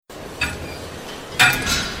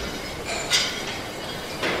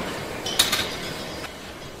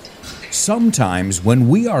sometimes when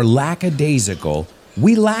we are lackadaisical,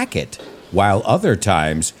 we lack it, while other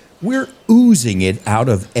times we're oozing it out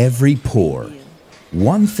of every pore.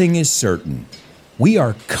 One thing is certain, we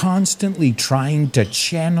are constantly trying to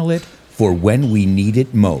channel it for when we need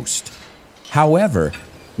it most. However,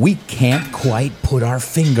 we can't quite put our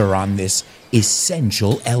finger on this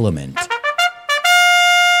essential element.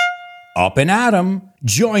 Up and at 'em!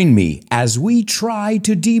 Join me as we try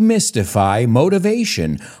to demystify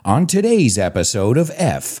motivation on today's episode of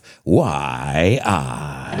FYI.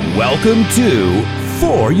 Welcome to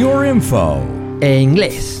For Your Info. En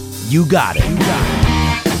inglés. You got it.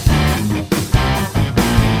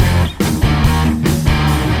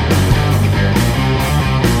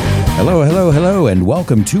 Hello, and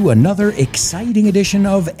welcome to another exciting edition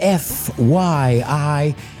of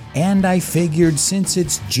FYI. And I figured since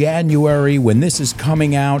it's January when this is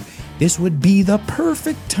coming out, this would be the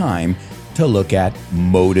perfect time to look at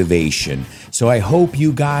motivation. So I hope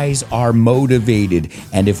you guys are motivated,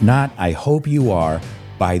 and if not, I hope you are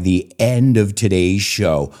by the end of today's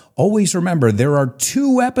show. Always remember, there are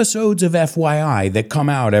 2 episodes of FYI that come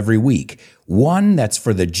out every week. One that's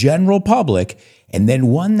for the general public, and then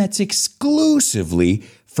one that's exclusively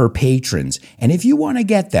for patrons. And if you want to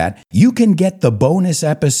get that, you can get the bonus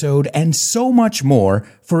episode and so much more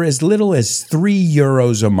for as little as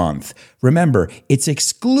 €3 a month. Remember, it's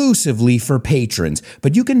exclusively for patrons,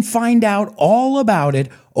 but you can find out all about it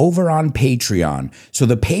over on Patreon. So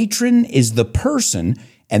the patron is the person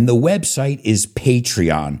and the website is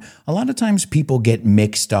Patreon. A lot of times people get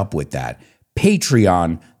mixed up with that.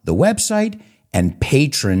 Patreon, the website, and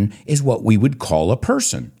patron is what we would call a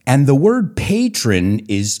person. And the word patron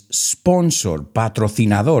is sponsor,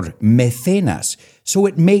 patrocinador, mecenas. So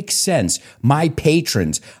it makes sense. My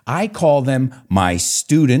patrons, I call them my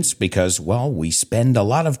students because, well, we spend a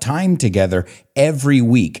lot of time together every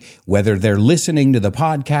week, whether they're listening to the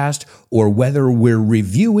podcast or whether we're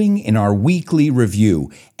reviewing in our weekly review.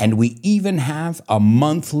 And we even have a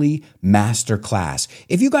monthly masterclass.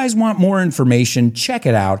 If you guys want more information, check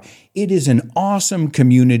it out. It is an awesome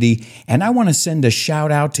community, and I want to send a shout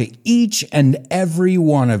out to each and every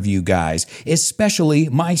one of you guys, especially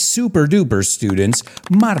my super duper students,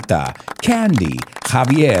 Marta, Candy,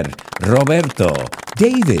 Javier, Roberto,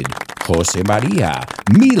 David, Jose Maria,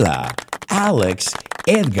 Mila, Alex,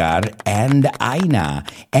 Edgar, and Aina.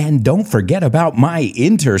 And don't forget about my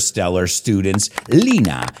interstellar students,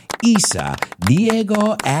 Lina, Isa,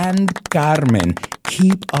 Diego, and Carmen.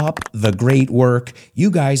 Keep up the great work. You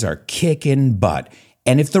guys are kicking butt.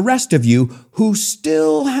 And if the rest of you who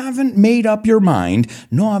still haven't made up your mind,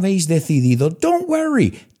 no habéis decidido, don't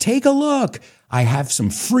worry. Take a look. I have some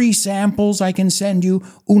free samples I can send you,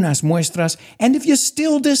 unas muestras. And if you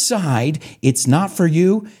still decide it's not for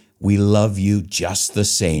you, we love you just the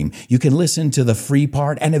same. You can listen to the free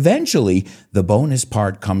part, and eventually the bonus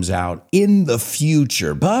part comes out in the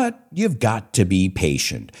future, but you've got to be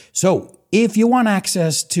patient. So if you want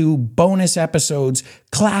access to bonus episodes,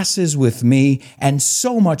 classes with me, and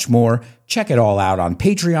so much more, check it all out on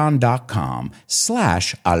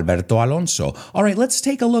patreon.com/Alberto Alonso. All right, let's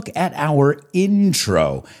take a look at our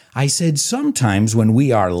intro. I said sometimes when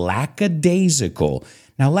we are lackadaisical.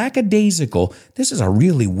 Now, lackadaisical, this is a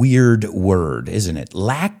really weird word, isn't it?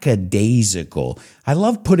 Lackadaisical. I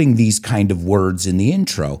love putting these kind of words in the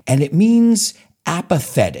intro, and it means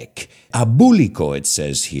apathetic. Abúlico, it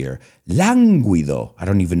says here. Languido. I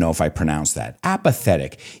don't even know if I pronounced that.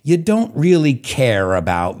 Apathetic. You don't really care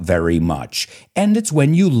about very much. And it's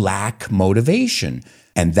when you lack motivation.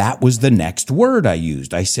 And that was the next word I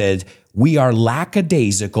used. I said, we are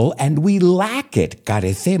lackadaisical and we lack it.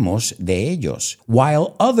 Carecemos de ellos.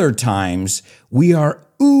 While other times, we are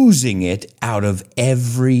oozing it out of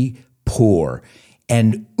every pore.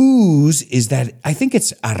 And ooze is that, I think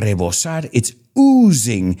it's a rebosar. It's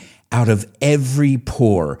oozing out of every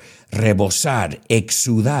pore. Rebosar,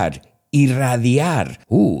 exudar, irradiar.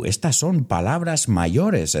 Estas son palabras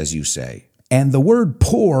mayores, as you say. And the word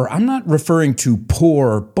pore, I'm not referring to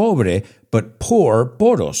poor, pobre, but pore,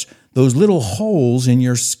 poros. Those little holes in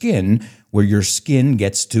your skin where your skin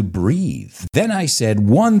gets to breathe. Then I said,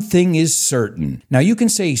 one thing is certain. Now you can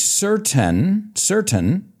say certain,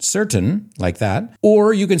 like that.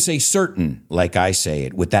 Or you can say certain, like I say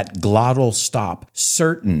it, with that glottal stop.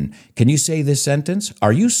 Certain. Can you say this sentence?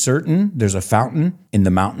 Are you certain there's a fountain in the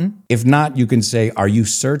mountain? If not, you can say, are you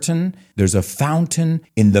certain there's a fountain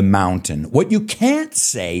in the mountain? What you can't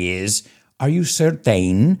say is, Are you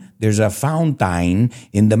certain there's a fountain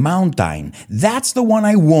in the mountain? That's the one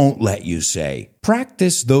I won't let you say.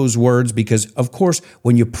 Practice those words because, of course,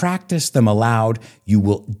 when you practice them aloud, you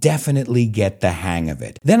will definitely get the hang of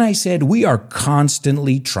it. Then I said we are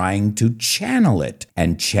constantly trying to channel it.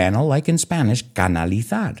 And channel, like in Spanish,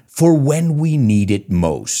 canalizar, for when we need it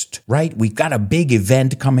most, right? We've got a big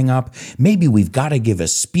event coming up. Maybe we've got to give a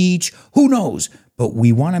speech. Who knows? But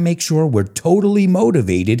we want to make sure we're totally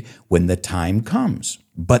motivated when the time comes.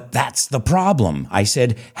 But that's the problem. I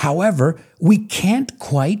said, however, we can't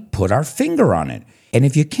quite put our finger on it. And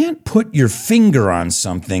if you can't put your finger on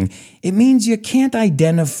something, it means you can't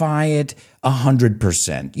identify it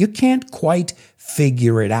 100%. You can't quite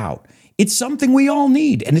figure it out. It's something we all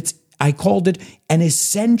need, and I called it an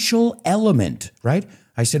essential element, right?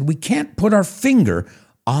 I said we can't put our finger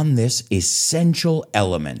on this essential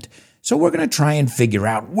element. So we're going to try and figure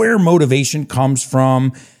out where motivation comes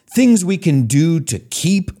from, things we can do to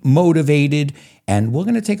keep motivated, and we're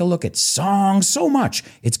going to take a look at songs, so much.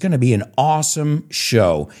 It's going to be an awesome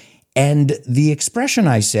show. And the expression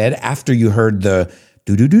I said after you heard the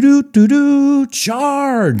do-do-do-do-do-do,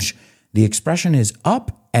 charge, the expression is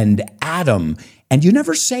up and at 'em. And you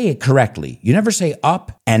never say it correctly. You never say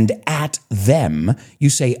up and at them. You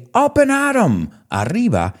say up and at 'em,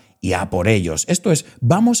 arriba y a por ellos. Esto es,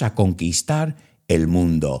 vamos a conquistar el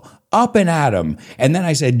mundo. Up and at 'em. And then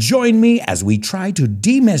I said, join me as we try to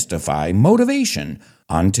demystify motivation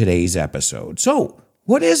on today's episode. So,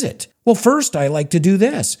 what is it? Well, first, I like to do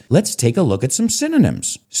this. Let's take a look at some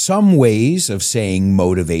synonyms. Some ways of saying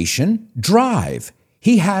motivation: drive.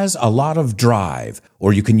 He has a lot of drive.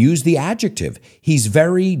 Or you can use the adjective, he's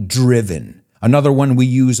very driven. Another one we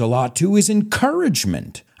use a lot too is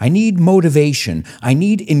encouragement. I need motivation. I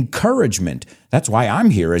need encouragement. That's why I'm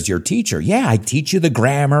here as your teacher. Yeah, I teach you the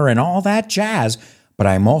grammar and all that jazz, but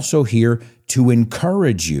I'm also here to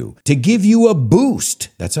encourage you, to give you a boost.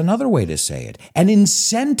 That's another way to say it. An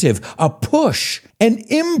incentive, a push, an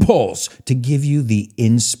impulse to give you the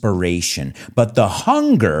inspiration. But the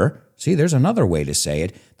hunger, see, there's another way to say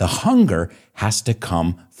it. The hunger has to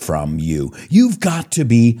come from you. You've got to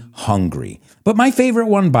be hungry. But my favorite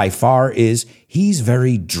one by far is he's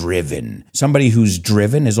very driven. Somebody who's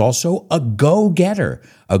driven is also a go-getter.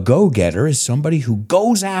 A go-getter is somebody who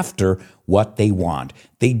goes after what they want.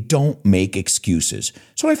 They don't make excuses.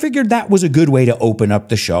 So I figured that was a good way to open up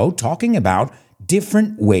the show, talking about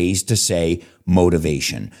different ways to say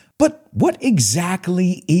motivation. But what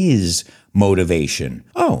exactly is motivation?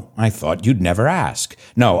 Oh, I thought you'd never ask.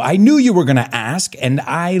 No, I knew you were going to ask, and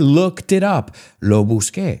I looked it up. Lo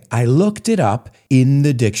busqué. I looked it up in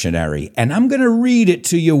the dictionary, and I'm going to read it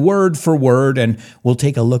to you word for word, and we'll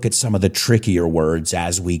take a look at some of the trickier words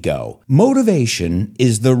as we go. Motivation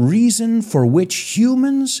is the reason for which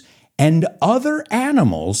humans and other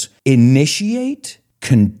animals initiate,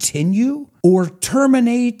 continue, or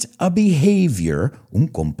terminate a behavior, un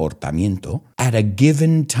comportamiento, at a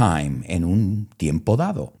given time, en un tiempo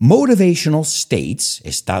dado. Motivational states,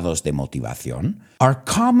 estados de motivación, are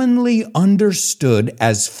commonly understood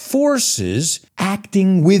as forces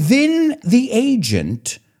acting within the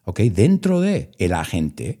agent, dentro de el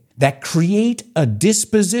agente, that create a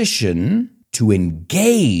disposition to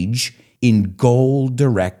engage in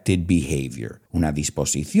goal-directed behavior. Una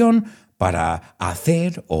disposición para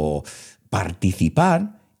hacer o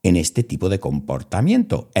participar en este tipo de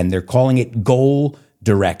comportamiento. And they're calling it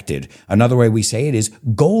goal-directed. Another way we say it is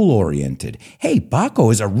goal-oriented. Hey, Paco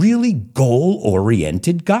is a really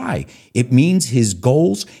goal-oriented guy. It means his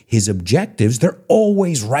goals, his objectives, they're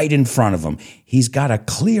always right in front of him. He's got a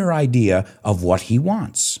clear idea of what he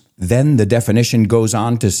wants. Then the definition goes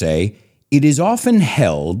on to say, it is often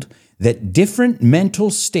held that different mental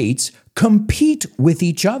states compete with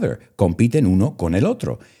each other, compiten uno con el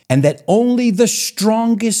otro, and that only the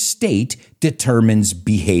strongest state determines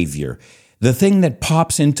behavior. The thing that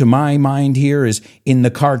pops into my mind here is in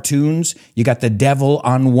the cartoons, you got the devil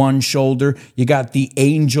on one shoulder, you got the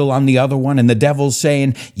angel on the other one, and the devil's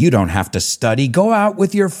saying, you don't have to study, go out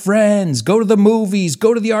with your friends, go to the movies,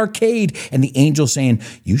 go to the arcade, and the angel saying,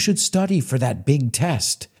 you should study for that big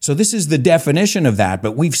test. So this is the definition of that,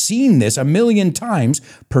 but we've seen this a million times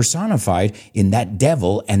personified in that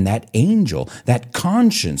devil and that angel, that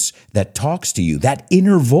conscience that talks to you, that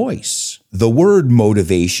inner voice. The word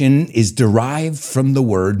motivation is derived from the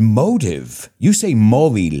word motive. You say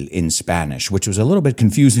móvil in Spanish, which was a little bit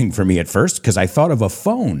confusing for me at first because I thought of a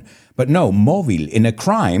phone. But no, móvil, in a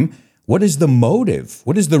crime, what is the motive?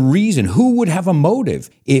 What is the reason? Who would have a motive?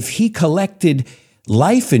 If he collected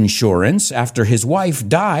life insurance after his wife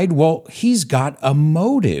died, well, he's got a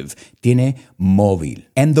motive. Tiene móvil.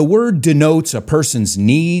 And the word denotes a person's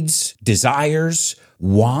needs, desires,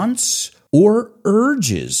 wants, or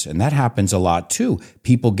urges. And that happens a lot too.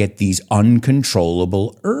 People get these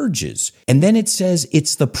uncontrollable urges. And then it says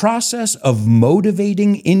it's the process of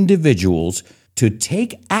motivating individuals to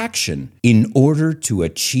take action in order to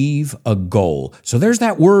achieve a goal. So there's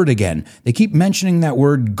that word again. They keep mentioning that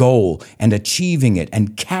word goal and achieving it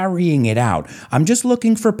and carrying it out. I'm just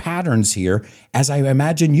looking for patterns here, as I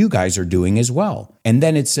imagine you guys are doing as well. And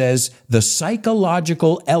then it says the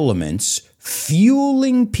psychological elements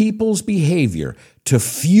fueling people's behavior. To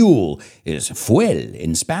fuel is fuel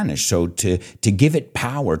in Spanish, so to give it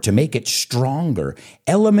power, to make it stronger.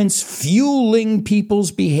 Elements fueling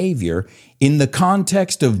people's behavior in the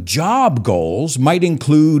context of job goals might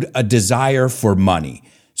include a desire for money.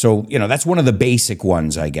 So, that's one of the basic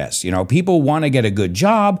ones, I guess. People want to get a good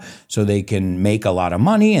job so they can make a lot of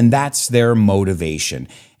money, and that's their motivation.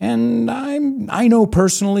 And I know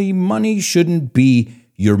personally money shouldn't be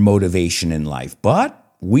your motivation in life,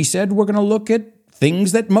 but we said we're going to look at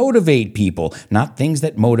things that motivate people, not things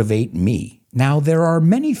that motivate me. Now, there are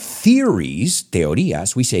many theories,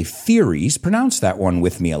 teorías, we say theories, pronounce that one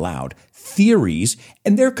with me aloud, theories,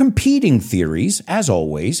 and they're competing theories, as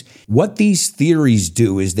always. What these theories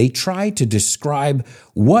do is they try to describe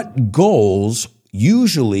what goals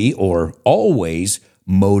usually or always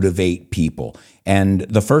motivate people. And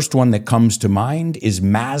the first one that comes to mind is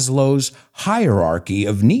Maslow's hierarchy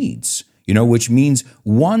of needs. Which means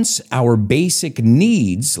once our basic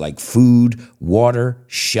needs like food, water,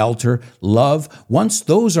 shelter, love, once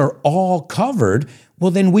those are all covered,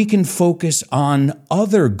 well, then we can focus on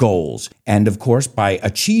other goals. And of course, by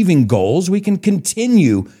achieving goals, we can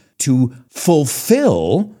continue to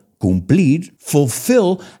fulfill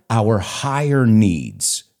our higher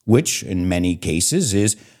needs, which in many cases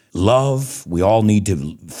is love. We all need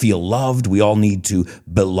to feel loved. We all need to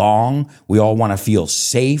belong. We all want to feel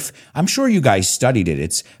safe. I'm sure you guys studied it.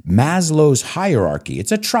 It's Maslow's hierarchy.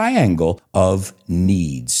 It's a triangle of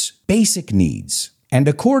needs, basic needs. And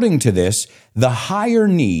according to this, the higher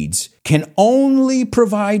needs can only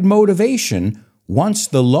provide motivation once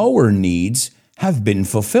the lower needs have been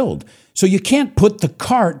fulfilled. So you can't put the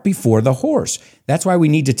cart before the horse. That's why we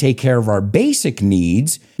need to take care of our basic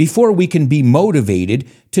needs before we can be motivated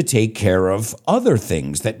to take care of other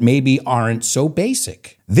things that maybe aren't so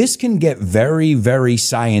basic. This can get very, very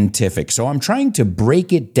scientific. So I'm trying to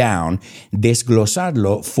break it down,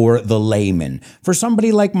 desglosarlo for the layman. For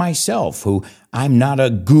somebody like myself, who I'm not a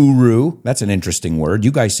guru. That's an interesting word.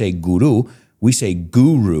 You guys say guru. We say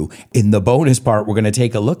guru. In the bonus part, we're going to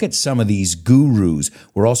take a look at some of these gurus.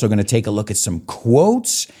 We're also going to take a look at some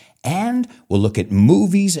quotes, and we'll look at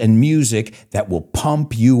movies and music that will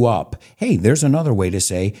pump you up. Hey, there's another way to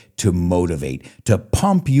say to motivate, to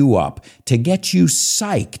pump you up, to get you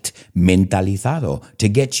psyched, mentalizado, to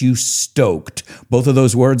get you stoked. Both of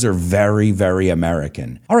those words are very, very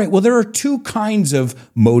American. All right, well, there are two kinds of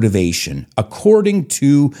motivation, according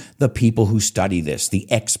to the people who study this, the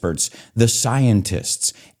experts, the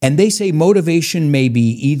scientists. And they say motivation may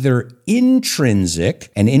be either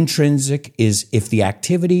intrinsic, and intrinsic is if the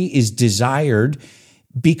activity is desired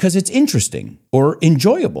because it's interesting or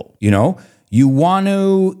enjoyable. You want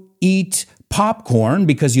to eat popcorn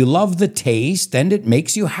because you love the taste and it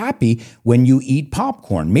makes you happy when you eat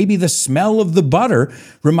popcorn. Maybe the smell of the butter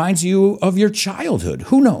reminds you of your childhood.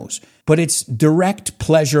 Who knows? But it's direct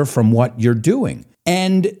pleasure from what you're doing.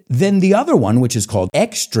 And then the other one, which is called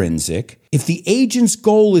extrinsic, if the agent's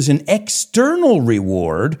goal is an external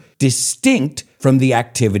reward distinct from the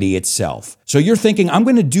activity itself. So you're thinking, I'm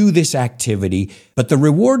going to do this activity, but the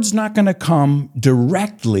reward's not going to come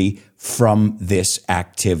directly from this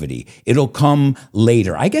activity. It'll come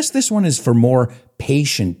later. I guess this one is for more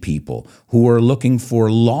patient people who are looking for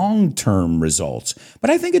long-term results. But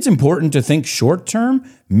I think it's important to think short-term,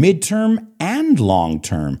 mid-term, and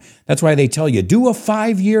long-term. That's why they tell you, do a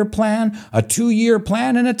 5-year plan, a 2-year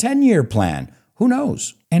plan, and a 10-year plan. Who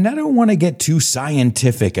knows? And I don't want to get too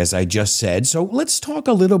scientific, as I just said, so let's talk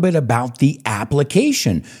a little bit about the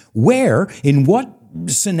application. In what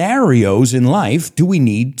scenarios in life do we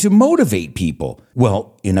need to motivate people?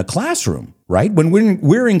 Well, in a classroom, right? When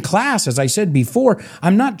we're in class, as I said before,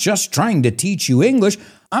 I'm not just trying to teach you English.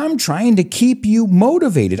 I'm trying to keep you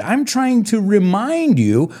motivated. I'm trying to remind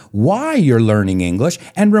you why you're learning English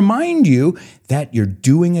and remind you that you're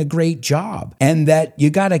doing a great job and that you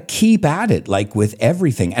got to keep at it like with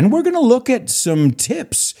everything. And we're going to look at some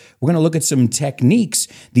tips. We're going to look at some techniques,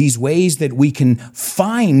 these ways that we can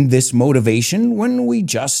find this motivation when we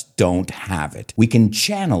just don't have it. We can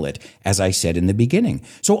channel it, as I said in the beginning.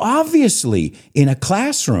 So obviously, in a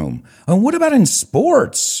classroom, and what about in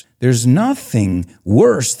sports? There's nothing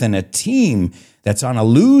worse than a team that's on a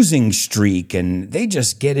losing streak and they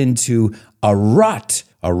just get into a rut.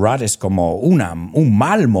 A rut is como un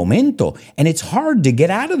mal momento. And it's hard to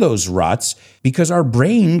get out of those ruts because our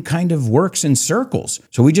brain kind of works in circles.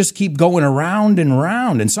 So we just keep going around and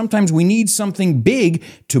around. And sometimes we need something big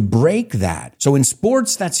to break that. So in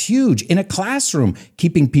sports, that's huge. In a classroom,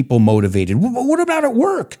 keeping people motivated. What about at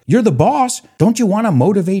work? You're the boss. Don't you want a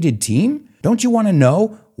motivated team? Don't you want to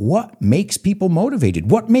know what makes people motivated?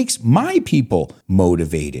 What makes my people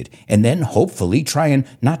motivated? And then hopefully try and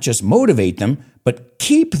not just motivate them, but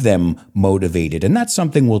keep them motivated. And that's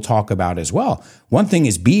something we'll talk about as well. One thing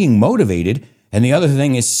is being motivated, and the other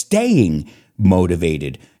thing is staying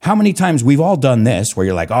motivated. How many times we've all done this where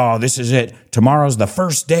you're like, oh, this is it. Tomorrow's the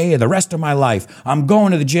first day of the rest of my life. I'm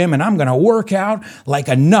going to the gym and I'm going to work out like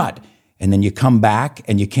a nut. And then you come back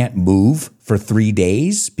and you can't move for 3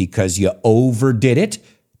 days because you overdid it.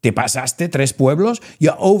 Te pasaste tres pueblos.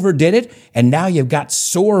 You overdid it. And now you've got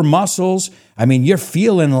sore muscles. I mean, you're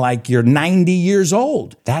feeling like you're 90 years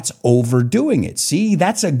old. That's overdoing it. See,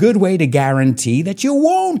 that's a good way to guarantee that you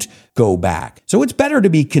won't go back. So it's better to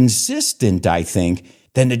be consistent, I think,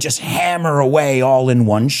 than to just hammer away all in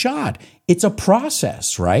one shot. It's a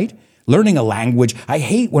process, right? Learning a language, I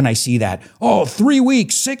hate when I see that. Oh, 3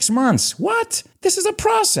 weeks, 6 months. What? This is a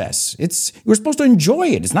process. We're supposed to enjoy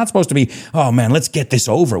it. It's not supposed to be, oh man, let's get this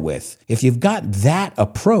over with. If you've got that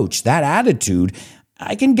approach, that attitude,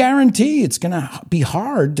 I can guarantee it's going to be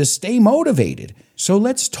hard to stay motivated. So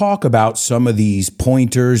let's talk about some of these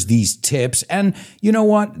pointers, these tips. And you know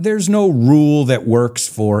what? There's no rule that works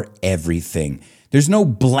for everything. There's no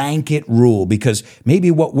blanket rule because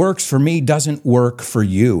maybe what works for me doesn't work for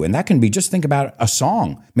you. And that can be, just think about a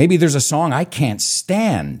song. Maybe there's a song I can't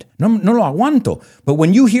stand. No lo aguanto. But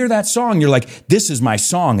when you hear that song, you're like, this is my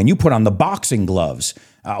song. And you put on the boxing gloves.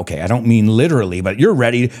 Okay, I don't mean literally, but you're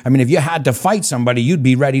ready. I mean, if you had to fight somebody, you'd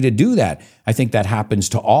be ready to do that. I think that happens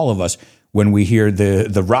to all of us when we hear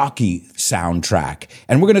the Rocky soundtrack.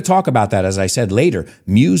 And we're going to talk about that, as I said later,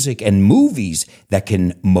 music and movies that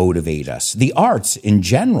can motivate us. The arts in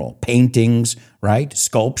general, paintings, right?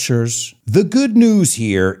 Sculptures. The good news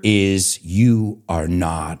here is you are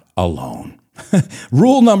not alone.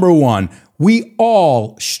 Rule number 1, we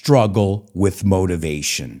all struggle with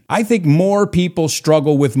motivation. I think more people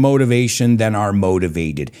struggle with motivation than are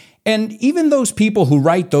motivated. And even those people who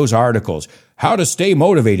write those articles, how to stay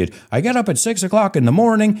motivated. I get up at 6 o'clock in the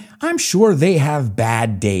morning. I'm sure they have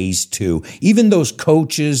bad days too. Even those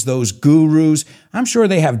coaches, those gurus, I'm sure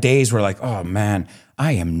they have days where like, oh man,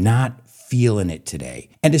 I am not feeling it today.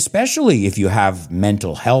 And especially if you have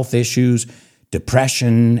mental health issues,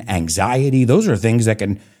 depression, anxiety, those are things that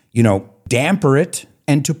can, damper it.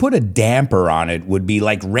 And to put a damper on it would be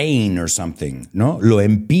like rain or something. No, lo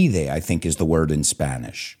impide, I think is the word in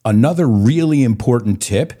Spanish. Another really important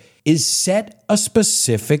tip is set a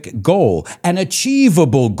specific goal, an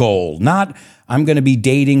achievable goal, not I'm going to be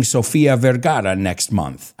dating Sofia Vergara next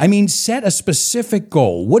month. I mean, set a specific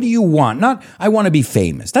goal. What do you want? Not, I want to be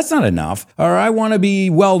famous. That's not enough. Or I want to be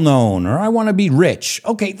well-known. Or I want to be rich.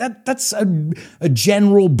 Okay, that's a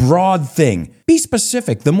general, broad thing. Be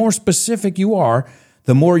specific. The more specific you are,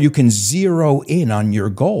 the more you can zero in on your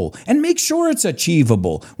goal. And make sure it's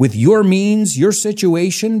achievable with your means, your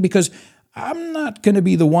situation, because I'm not going to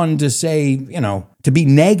be the one to say, to be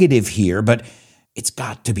negative here, but it's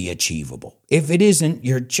got to be achievable. If it isn't,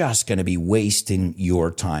 you're just going to be wasting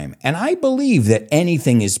your time. And I believe that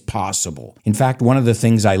anything is possible. In fact, one of the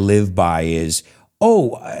things I live by is,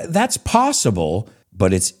 that's possible,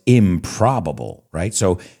 but it's improbable, right?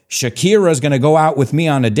 So Shakira's going to go out with me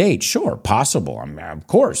on a date. Sure, possible. Of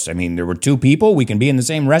course. I mean, there were 2 people. We can be in the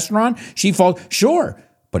same restaurant. She falls. Sure,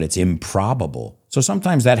 but it's improbable. So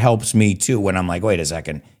sometimes that helps me too when I'm like, wait a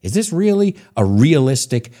second, is this really a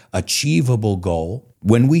realistic, achievable goal?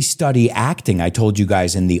 When we study acting, I told you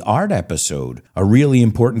guys in the art episode, a really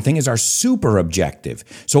important thing is our super objective.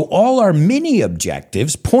 So all our mini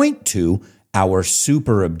objectives point to our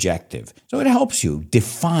super objective. So it helps you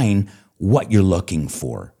define what you're looking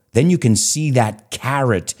for. Then you can see that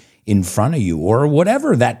carrot in front of you or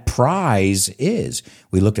whatever that prize is.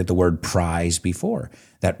 We looked at the word prize before,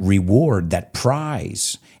 that reward, that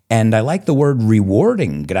prize. And I like the word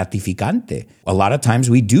rewarding, gratificante. A lot of times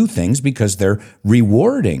we do things because they're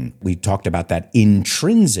rewarding. We talked about that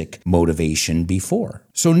intrinsic motivation before.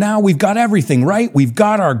 So now we've got everything, right? We've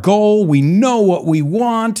got our goal. We know what we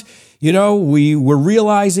want. You know, we're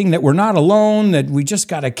realizing that we're not alone, that we just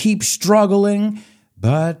got to keep struggling.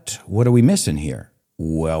 But what are we missing here?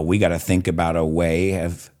 Well, we got to think about a way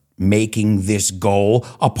of making this goal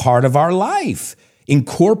a part of our life,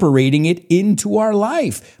 incorporating it into our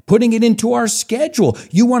life, putting it into our schedule.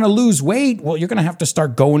 You want to lose weight? Well, you're going to have to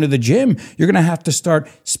start going to the gym. You're going to have to start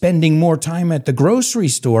spending more time at the grocery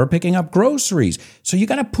store, picking up groceries. So you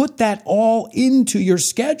got to put that all into your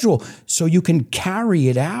schedule so you can carry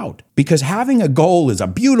it out. Because having a goal is a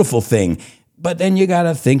beautiful thing, but then you got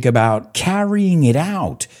to think about carrying it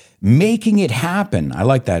out, making it happen. I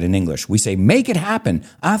like that in English. We say, make it happen.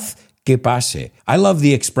 Haz que pase. I love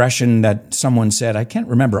the expression that someone said, I can't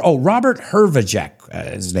remember. Oh, Robert Herjavec,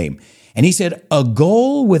 his name. And he said, a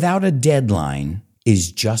goal without a deadline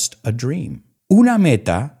is just a dream. Una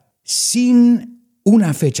meta sin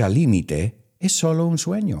una fecha límite es solo un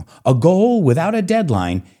sueño. A goal without a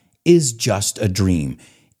deadline is just a dream.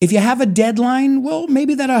 If you have a deadline, well,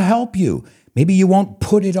 maybe that'll help you. Maybe you won't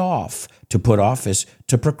put it off. To put off is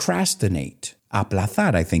to procrastinate.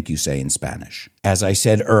 Aplazar, I think you say in Spanish. As I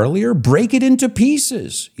said earlier, break it into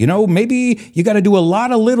pieces. You know, maybe you got to do a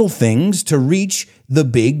lot of little things to reach the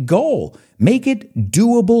big goal. Make it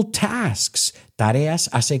doable tasks, tareas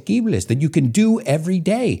asequibles, that you can do every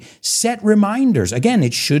day. Set reminders. Again,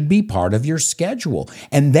 it should be part of your schedule.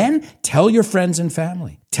 And then tell your friends and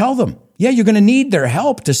family. Tell them. Yeah, you're going to need their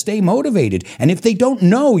help to stay motivated. And if they don't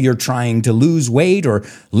know you're trying to lose weight or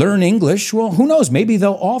learn English, well, who knows? Maybe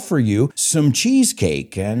they'll offer you some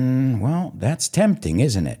cheesecake. And, well, that's tempting,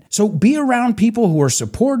 isn't it? So be around people who are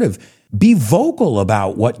supportive. Be vocal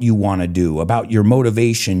about what you want to do, about your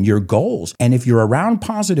motivation, your goals. And if you're around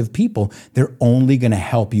positive people, they're only going to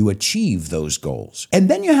help you achieve those goals. And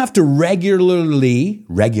then you have to regularly,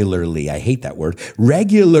 I hate that word,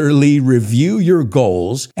 regularly review your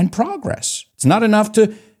goals and progress. It's not enough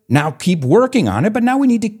to now keep working on it, but now we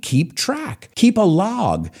need to keep track. Keep a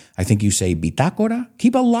log. I think you say bitácora.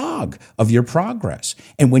 Keep a log of your progress.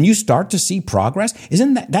 And when you start to see progress,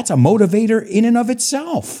 that's a motivator in and of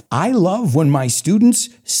itself. I love when my students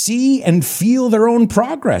see and feel their own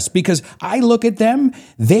progress because I look at them,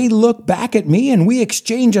 they look back at me, and we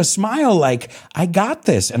exchange a smile like, I got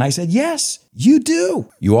this. And I said, yes, you do.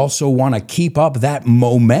 You also want to keep up that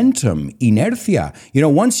momentum, inercia. You know,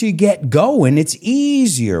 once you get going, it's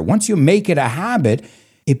easier. Once you make it a habit,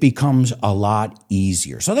 it becomes a lot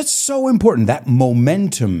easier. So that's so important, that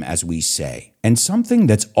momentum, as we say. And something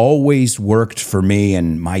that's always worked for me,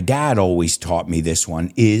 and my dad always taught me this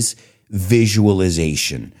one, is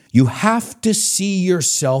visualization. You have to see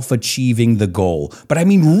yourself achieving the goal, but I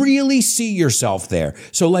mean really see yourself there.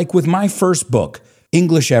 So like with my first book,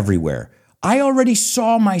 English Everywhere, I already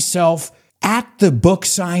saw myself at the book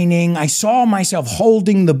signing. I saw myself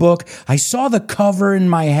holding the book. I saw the cover in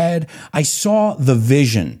my head. I saw the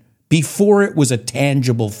vision before it was a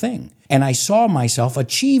tangible thing. And I saw myself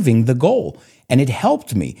achieving the goal. And it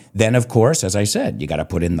helped me. Then, of course, as I said, you got to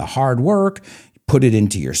put in the hard work, put it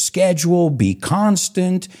into your schedule, be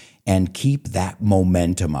constant, and keep that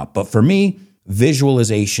momentum up. But for me,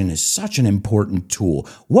 visualization is such an important tool.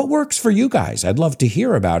 What works for you guys? I'd love to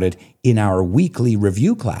hear about it in our weekly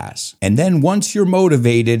review class. And then once you're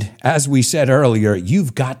motivated, as we said earlier,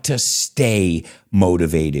 you've got to stay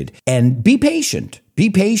motivated and be patient. Be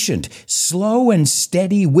patient. Slow and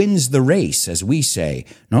steady wins the race, as we say.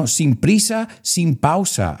 No, sin prisa, sin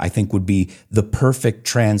pausa, I think would be the perfect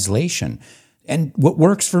translation. And what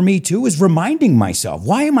works for me too is reminding myself,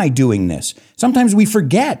 why am I doing this? Sometimes we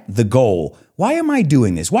forget the goal. Why am I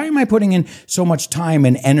doing this? Why am I putting in so much time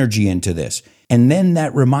and energy into this? And then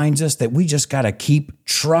that reminds us that we just got to keep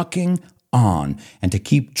trucking on. And to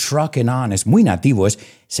keep trucking on es muy nativo, es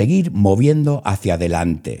seguir moviendo hacia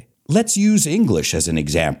adelante. Let's use English as an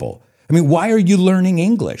example. I mean, why are you learning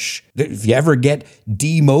English? If you ever get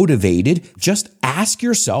demotivated, just ask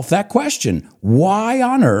yourself that question. Why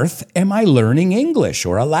on earth am I learning English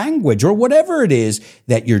or a language or whatever it is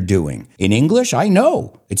that you're doing? In English, I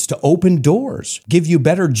know it's to open doors, give you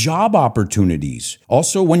better job opportunities.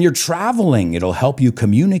 Also, when you're traveling, it'll help you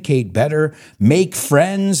communicate better, make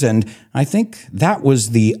friends, and I think that was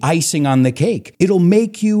the icing on the cake. It'll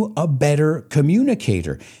make you a better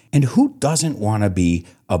communicator. And who doesn't want to be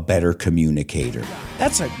a better communicator?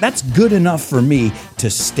 That's good enough for me to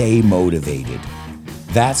stay motivated.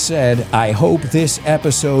 That said, I hope this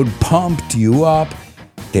episode pumped you up,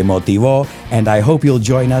 te motivó, and I hope you'll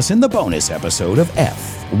join us in the bonus episode of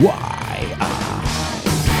FYI.